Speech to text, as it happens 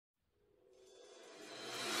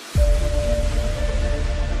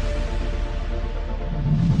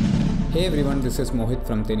Hey everyone, this is Mohith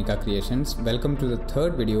from Thennika Creations. Welcome to the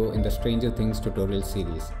third video in the Stranger Things tutorial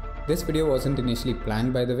series. This video wasn't initially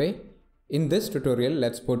planned, by the way. In this tutorial,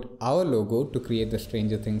 let's put our logo to create the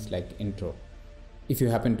Stranger Things like intro. If you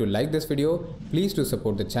happen to like this video, please do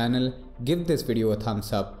support the channel, give this video a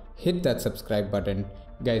thumbs up, hit that subscribe button.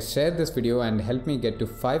 Guys, share this video and help me get to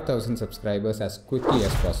 5,000 subscribers as quickly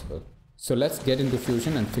as possible. So let's get into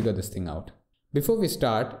Fusion and figure this thing out. Before we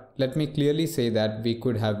start, let me clearly say that we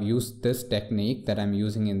could have used this technique that I'm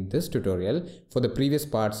using in this tutorial for the previous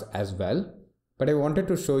parts as well, but I wanted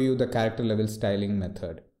to show you the character level styling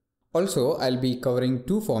method. Also, I'll be covering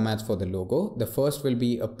two formats for the logo. The first will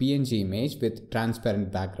be a PNG image with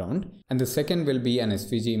transparent background, and the second will be an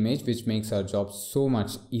SVG image, which makes our job so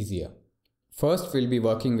much easier. First, we'll be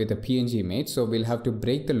working with a PNG image, so we'll have to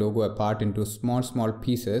break the logo apart into small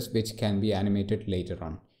pieces which can be animated later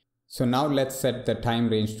on. So now let's set the time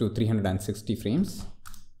range to 360 frames.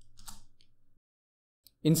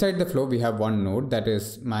 Inside the flow, we have one node that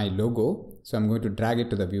is my logo. So I'm going to drag it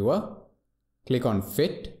to the viewer, click on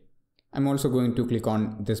fit. I'm also going to click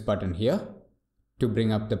on this button here to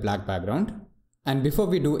bring up the black background. And before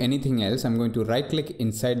we do anything else, I'm going to right click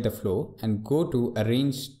inside the flow and go to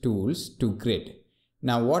Arrange Tools to Grid.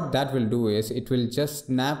 Now what that will do is it will just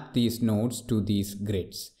snap these nodes to these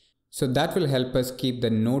grids. So that will help us keep the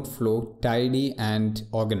node flow tidy and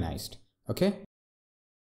organized. Okay.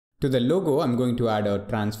 To the logo, I'm going to add a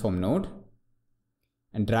transform node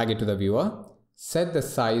and drag it to the viewer. Set the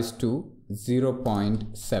size to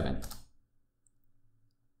 0.7.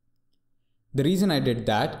 The reason I did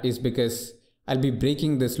that is because I'll be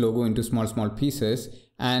breaking this logo into small pieces,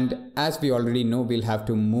 and as we already know, we'll have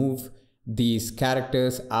to move these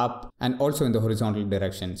characters up and also in the horizontal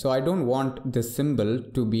direction. So I don't want the symbol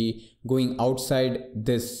to be going outside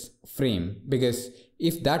this frame, because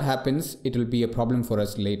if that happens, it will be a problem for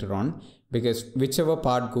us later on, because whichever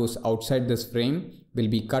part goes outside this frame will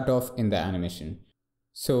be cut off in the animation.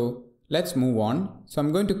 So let's move on. So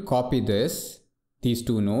I'm going to copy these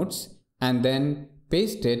two nodes and then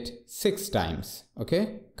paste it 6 times.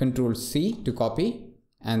 Okay, Control C to copy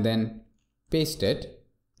and then paste it.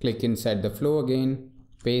 Click inside the flow again,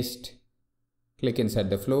 paste, click inside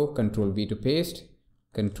the flow, Control V to paste,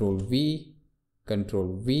 Control V,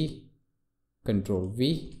 Control V, Control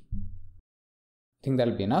V. I think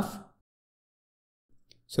that'll be enough.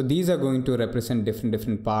 So these are going to represent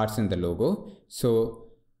different parts in the logo. So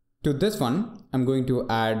to this one, I'm going to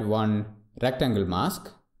add one rectangle mask.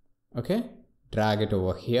 Okay, drag it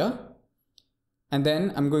over here. And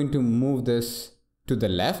then I'm going to move this to the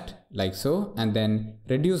left like so, and then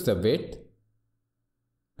reduce the width,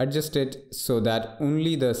 adjust it so that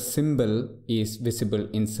only the symbol is visible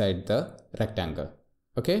inside the rectangle.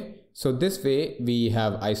 Okay, so this way we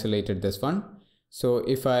have isolated this one. So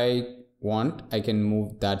if I want, I can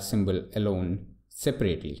move that symbol alone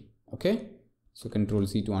separately. Okay, so Control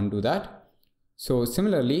C to undo that. So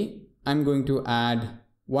similarly, I'm going to add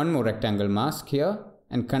one more rectangle mask here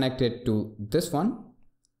and connect it to this one.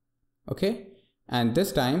 Okay, and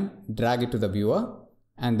this time drag it to the viewer,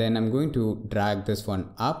 and then I'm going to drag this one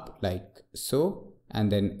up like so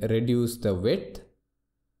and then reduce the width.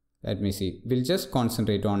 Let me see, we'll just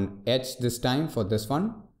concentrate on edge this time for this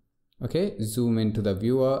one. Okay, zoom into the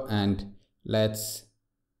viewer and let's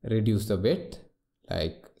reduce the width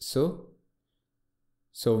like so.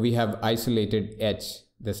 So we have isolated edge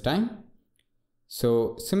this time.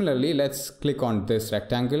 So similarly, let's click on this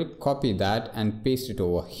rectangle, copy that and paste it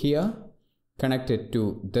over here. Connect it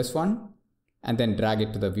to this one and then drag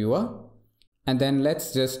it to the viewer, and then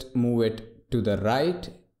let's just move it to the right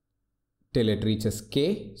till it reaches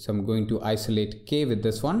K. So I'm going to isolate K with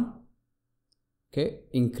this one. Okay,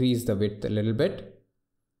 increase the width a little bit.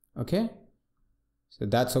 Okay, so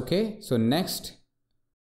that's okay. So next,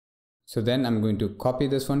 so then I'm going to copy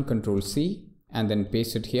this one, Control C, and then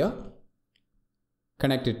paste it here,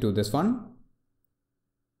 connect it to this one,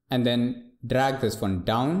 and then drag this one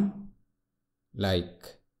down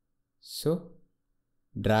like so.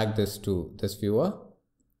 Drag this to this viewer,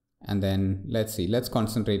 and then let's see, let's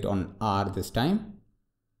concentrate on R this time.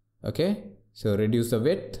 Okay, so reduce the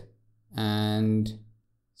width, and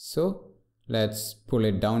so let's pull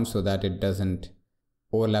it down so that it doesn't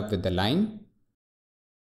overlap with the line.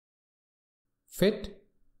 Fit,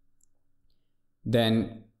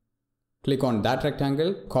 then click on that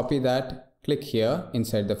rectangle, copy that, click here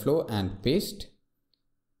inside the flow and paste.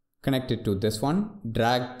 Connect it to this one,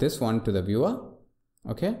 drag this one to the viewer.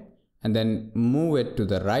 Okay, and then move it to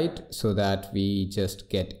the right so that we just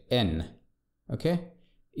get N. Okay,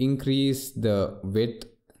 increase the width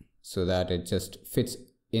so that it just fits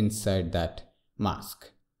inside that mask.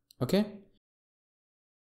 Okay.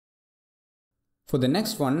 For the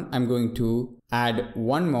next one, I'm going to add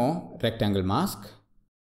one more rectangle mask,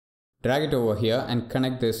 drag it over here and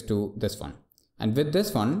connect this to this one. And with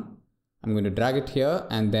this one, I'm going to drag it here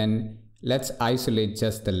and then let's isolate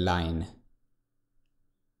just the line.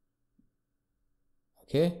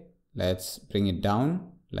 Okay, let's bring it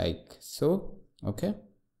down like so. Okay.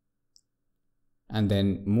 And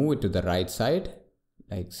then move it to the right side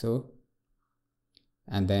like so.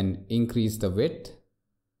 And then increase the width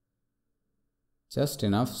just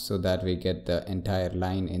enough so that we get the entire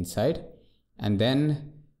line inside, and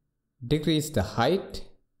then decrease the height.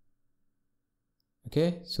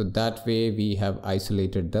 Okay, so that way we have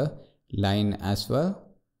isolated the line as well.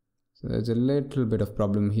 So there's a little bit of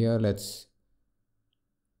problem here. Let's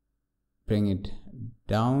bring it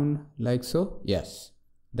down like so. Yes,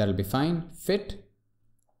 that'll be fine. Fit.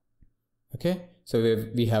 Okay, so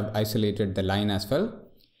we have isolated the line as well.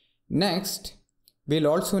 Next, we'll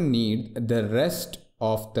also need the rest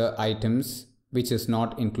of the items which is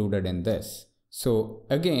not included in this. So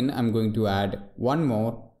again, I'm going to add one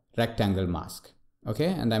more rectangle mask. Okay,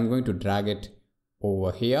 and I'm going to drag it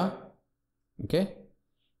over here. Okay,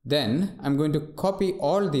 then I'm going to copy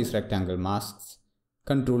all these rectangle masks,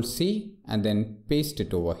 Control C, and then paste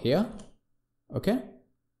it over here. Okay,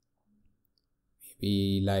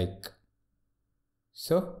 maybe like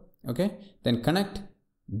so. Okay, then connect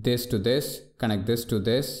this to this, connect this to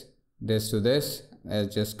this, this to this.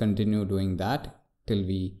 Let's just continue doing that till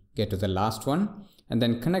we get to the last one, and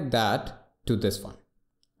then connect that to this one.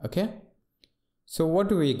 Okay, so what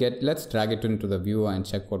do we get? Let's drag it into the viewer and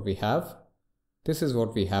check what we have. This is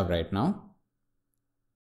what we have right now.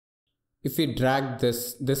 If we drag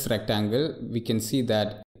this rectangle, we can see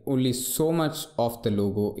that only so much of the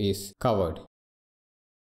logo is covered.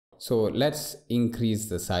 So let's increase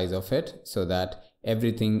the size of it so that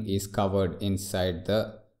everything is covered inside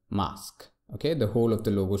the mask. Okay, the whole of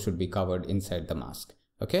the logo should be covered inside the mask.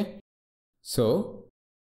 Okay, so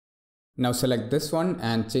now select this one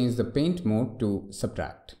and change the paint mode to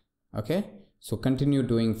subtract. Okay, so continue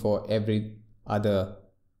doing for every other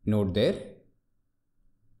node there.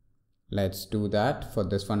 Let's do that for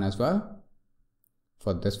this one as well,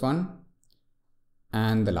 for this one,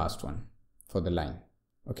 and the last one for the line.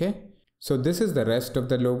 Okay, so this is the rest of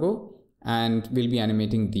the logo, and we'll be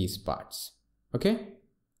animating these parts. Okay,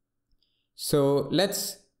 so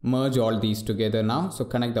let's merge all these together now. So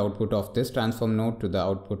connect the output of this transform node to the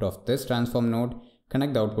output of this transform node,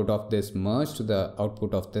 connect the output of this merge to the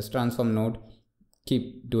output of this transform node.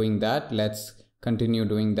 Keep doing that. Let's continue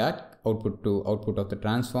doing that. Output to output of the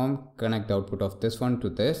transform, connect the output of this one to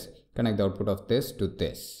this, connect the output of this to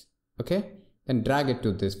this. Okay, then drag it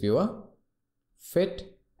to this viewer,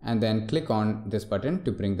 fit, and then click on this button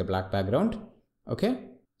to bring the black background. Okay,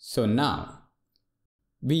 so now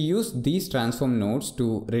we use these transform nodes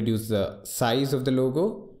to reduce the size of the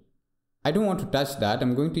logo. I don't want to touch that.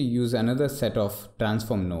 I'm going to use another set of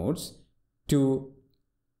transform nodes to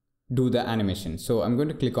do the animation. So I'm going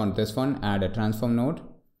to click on this one, add a transform node,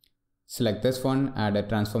 select this one, add a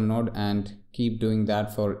transform node, and keep doing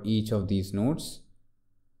that for each of these nodes.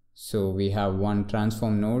 So we have one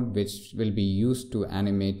transform node which will be used to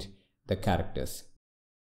animate the characters.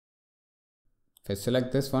 If I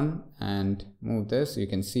select this one and move this, you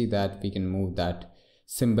can see that we can move that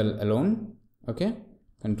symbol alone. Okay,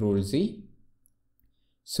 Control Z.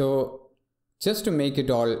 So just to make it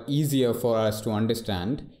all easier for us to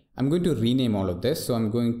understand, I'm going to rename all of this. So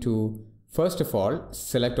I'm going to first of all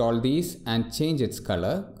select all these and change its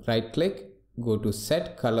color. Right click, go to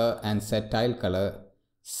set color and set tile color.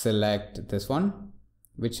 Select this one,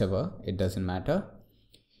 whichever, it doesn't matter.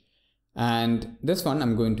 And this one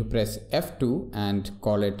I'm going to press F2 and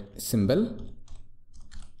call it symbol.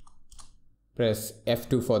 Press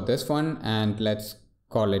F2 for this one and let's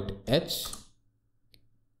call it H.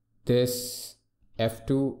 This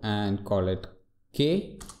F2 and call it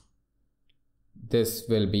K. This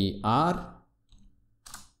will be R.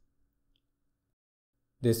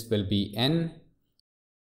 This will be N.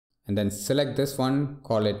 And then select this one,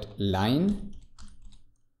 call it line.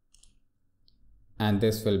 And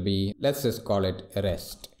this will be, let's just call it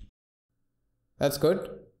rest. That's good.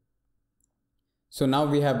 So now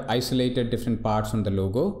we have isolated different parts on the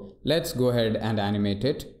logo. Let's go ahead and animate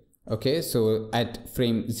it. Okay, so at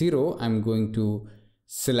frame 0, I'm going to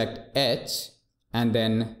select H and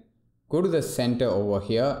then go to the center over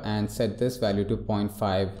here and set this value to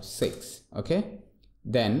 0.56. Okay.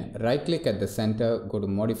 Then right click at the center, go to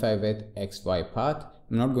modify with XY path.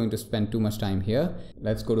 I'm not going to spend too much time here.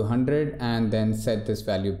 Let's go to 100 and then set this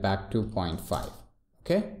value back to 0.5.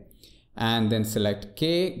 Okay. and then select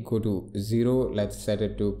K, go to 0, let's set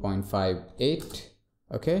it to 0.58.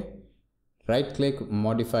 Okay, right click,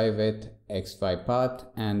 modify with XY path,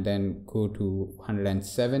 and then go to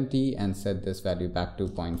 170 and set this value back to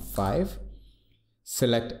 0.5.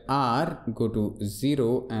 Select R, go to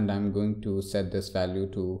 0, and I'm going to set this value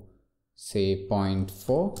to say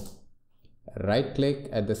 0.4. Right click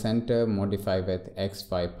at the center, modify with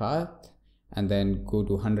XY path, and then go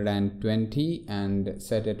to 120 and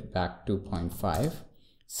set it back to 0.5.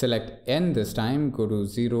 Select N this time, go to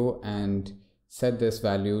 0 and set this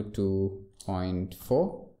value to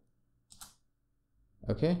 0.4.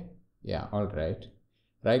 Okay, yeah, all right.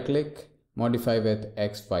 Right click, modify with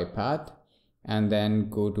XY path, and then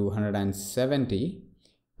go to 170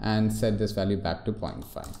 and set this value back to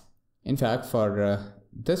 0.5. In fact, for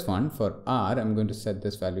this one, for R, I'm going to set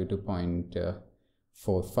this value to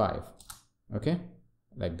 0.45. Okay,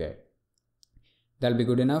 like that. That'll be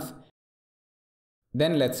good enough.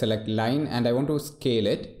 Then let's select line, and I want to scale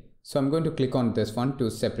it. So I'm going to click on this one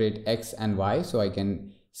to separate X and Y, so I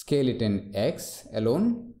can scale it in X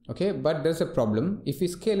alone. Okay, but there's a problem. If we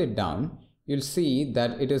scale it down, you'll see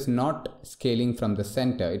that it is not scaling from the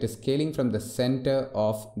center. It is scaling from the center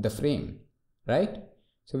of the frame, right?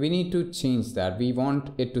 So we need to change that. We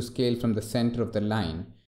want it to scale from the center of the line.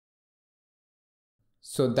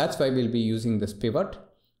 So that's why we'll be using this pivot.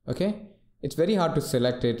 Okay, it's very hard to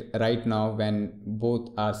select it right now when both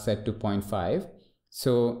are set to 0.5.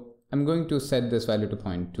 So I'm going to set this value to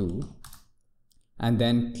 0.2 and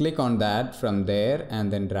then click on that from there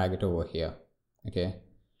and then drag it over here. Okay,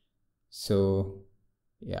 so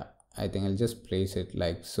yeah, I think I'll just place it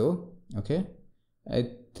like so. Okay, I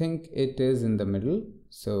think it is in the middle,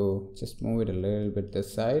 so just move it a little bit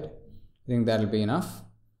this side. I think that'll be enough.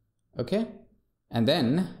 Okay, and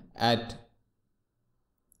then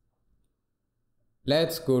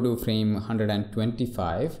let's go to frame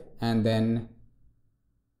 125 and then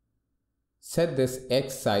set this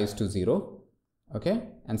X size to 0. Okay,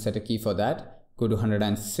 and set a key for that. Go to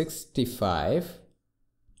 165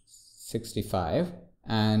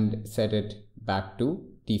 and set it back to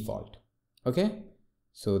default. Okay,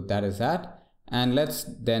 so that is that. And let's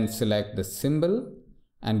then select the symbol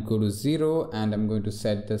and go to 0, and I'm going to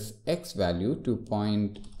set this X value to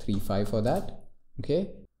 0.35 for that.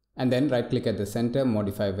 Okay, and then right click at the center,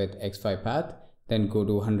 modify with XY path, then go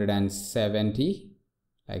to 170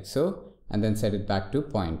 like so, and then set it back to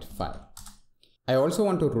 0.5. I also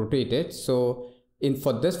want to rotate it. So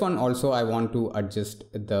for this one also I want to adjust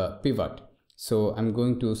the pivot. So I'm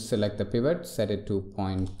going to select the pivot, set it to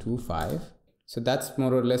 0.25. So that's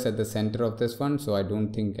more or less at the center of this one. So I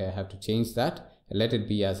don't think I have to change that. Let it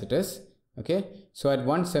be as it is. Okay, so at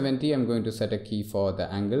 170 I'm going to set a key for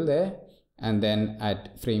the angle there, and then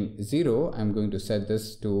at frame 0 I'm going to set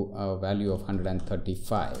this to a value of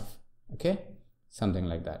 135. Okay, something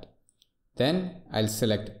like that. Then I'll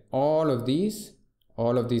select all of these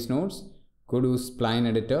nodes, go to spline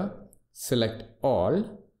editor, select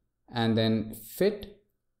all, and then fit,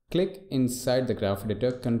 click inside the graph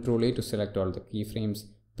editor, Ctrl A to select all the keyframes,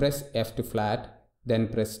 press F to flat, then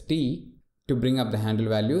press T to bring up the handle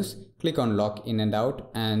values, click on lock in and out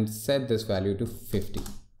and set this value to 50.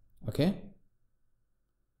 Okay,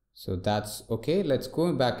 so that's okay. Let's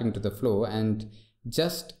go back into the flow and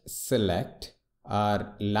just select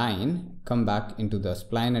our line, come back into the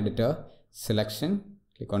spline editor, selection,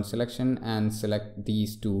 click on selection and select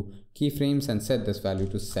these two keyframes and set this value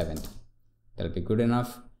to 70. That'll be good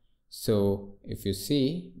enough. So if you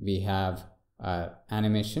see, we have our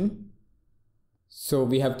animation. So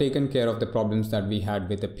we have taken care of the problems that we had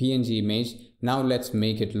with the PNG image. Now let's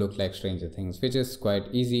make it look like Stranger Things, which is quite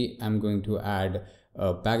easy. I'm going to add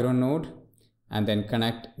a background node and then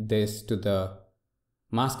connect this to the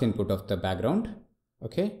mask input of the background.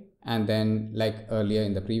 Okay, and then like earlier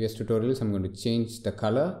in the previous tutorials, I'm going to change the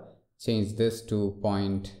color, change this to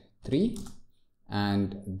 0.3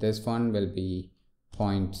 and this one will be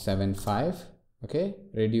 0.75. Okay,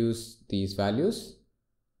 reduce these values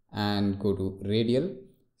and go to radial,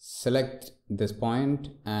 select this point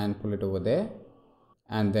and pull it over there,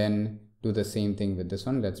 and then do the same thing with this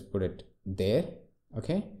one. Let's put it there.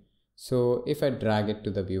 Okay, so if I drag it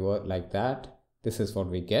to the viewer like that, this is what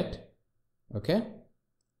we get. Okay,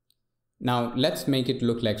 now let's make it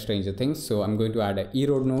look like Stranger Things. So I'm going to add a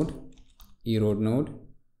erode node,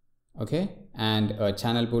 okay, and a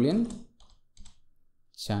channel booleans.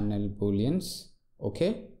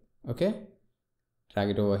 Okay, drag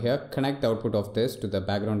it over here, connect the output of this to the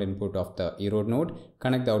background input of the erode node,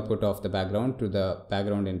 connect the output of the background to the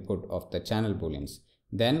background input of the channel booleans.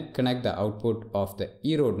 Then connect the output of the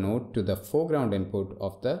erode node to the foreground input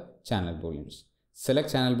of the channel booleans.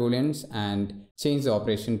 Select channel booleans and change the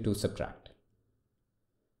operation to subtract.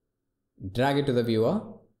 Drag it to the viewer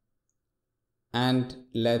and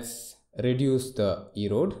let's reduce the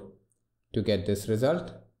erode to get this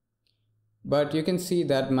result. But you can see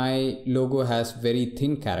that my logo has very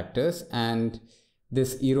thin characters and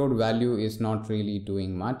this erode value is not really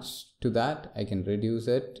doing much to that. I can reduce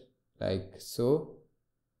it like so,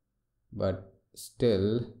 but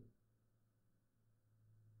still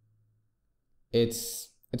it's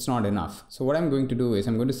not enough. So what I'm going to do is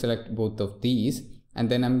I'm going to select both of these and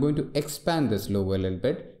then I'm going to expand this logo a little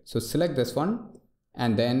bit. So select this one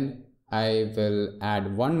and then I will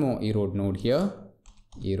add one more erode node here,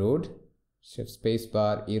 erode, shift space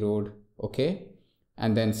bar, erode, okay.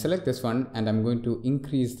 And then select this one and I'm going to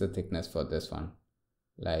increase the thickness for this one,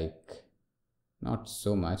 like not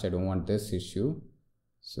so much, I don't want this issue.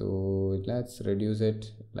 So let's reduce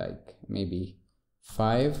it like maybe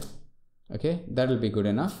 5, okay, that'll be good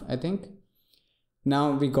enough, I think.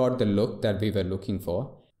 Now we got the look that we were looking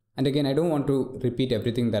for. And again, I don't want to repeat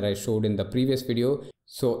everything that I showed in the previous video.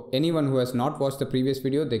 So anyone who has not watched the previous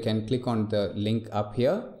video, they can click on the link up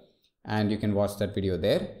here and you can watch that video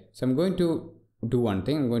there. So I'm going to do one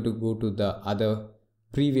thing. I'm going to go to the other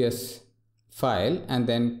previous file and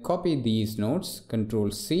then copy these nodes,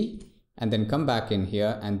 Control C, and then come back in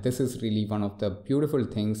here. And this is really one of the beautiful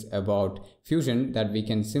things about Fusion, that we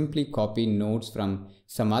can simply copy nodes from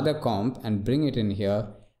some other comp and bring it in here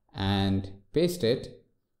and paste it,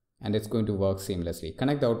 and it's going to work seamlessly.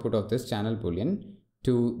 Connect the output of this channel boolean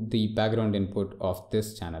to the background input of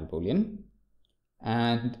this channel boolean.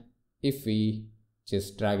 And if we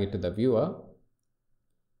just drag it to the viewer,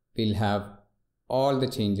 we'll have all the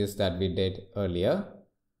changes that we did earlier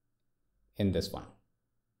in this one.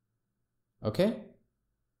 Okay.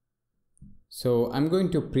 So I'm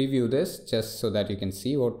going to preview this just so that you can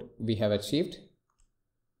see what we have achieved.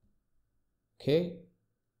 Okay.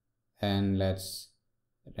 And let's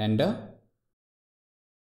render.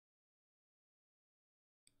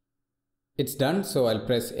 It's done. So I'll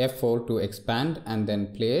press F4 to expand and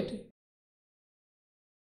then play it.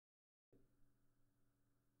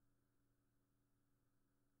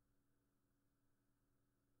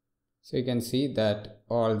 So you can see that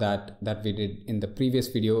all that we did in the previous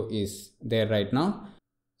video is there right now.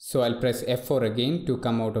 So I'll press F4 again to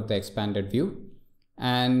come out of the expanded view.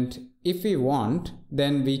 And if we want,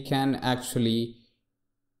 then we can actually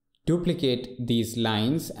duplicate these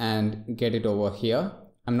lines and get it over here.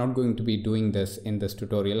 I'm not going to be doing this in this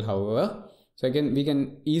tutorial, however. So again, we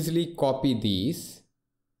can easily copy these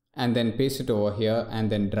and then paste it over here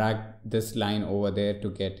and then drag this line over there to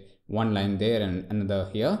get one line there and another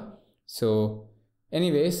here. So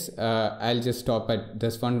anyways, I'll just stop at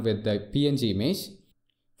this one with the PNG image.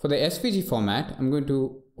 For the SVG format, I'm going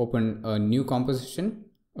to open a new composition.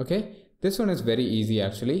 Okay, this one is very easy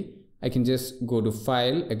actually. I can just go to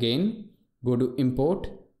File again, go to Import,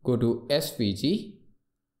 go to SVG,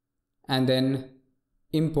 and then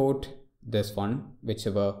import this one,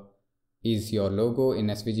 whichever is your logo in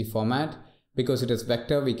SVG format. Because it is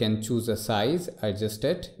vector, we can choose a size, adjust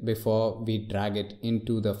it before we drag it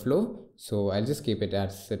into the flow. So I'll just keep it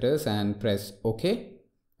as it is and press OK.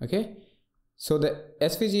 Okay. So the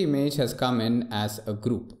SVG image has come in as a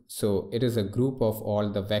group. So it is a group of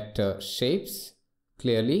all the vector shapes.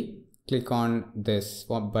 Clearly, click on this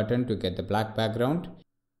button to get the black background.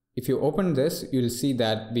 If you open this, you'll see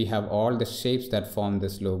that we have all the shapes that form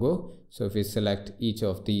this logo. So if we select each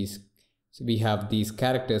of these, so we have these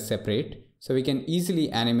characters separate. So we can easily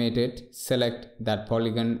animate it, select that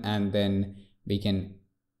polygon, and then we can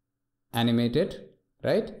animate it,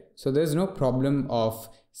 right? So there's no problem of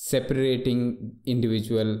separating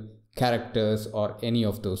individual characters or any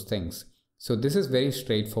of those things. So this is very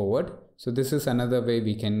straightforward. So this is another way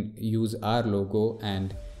we can use our logo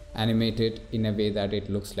and animate it in a way that it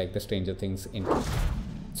looks like the Stranger Things intro.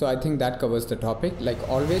 So I think that covers the topic. Like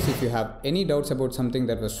always, if you have any doubts about something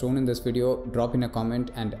that was shown in this video, drop in a comment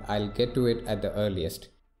and I'll get to it at the earliest.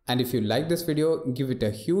 And if you like this video, give it a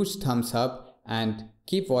huge thumbs up and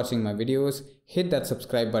keep watching my videos. Hit that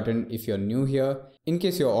subscribe button if you're new here. In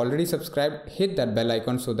case you're already subscribed, hit that bell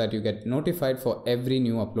icon so that you get notified for every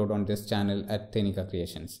new upload on this channel at Thennika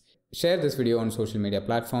Creations. Share this video on social media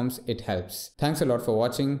platforms, it helps. Thanks a lot for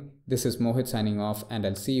watching. This is Mohit signing off and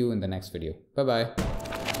I'll see you in the next video. Bye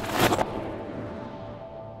bye.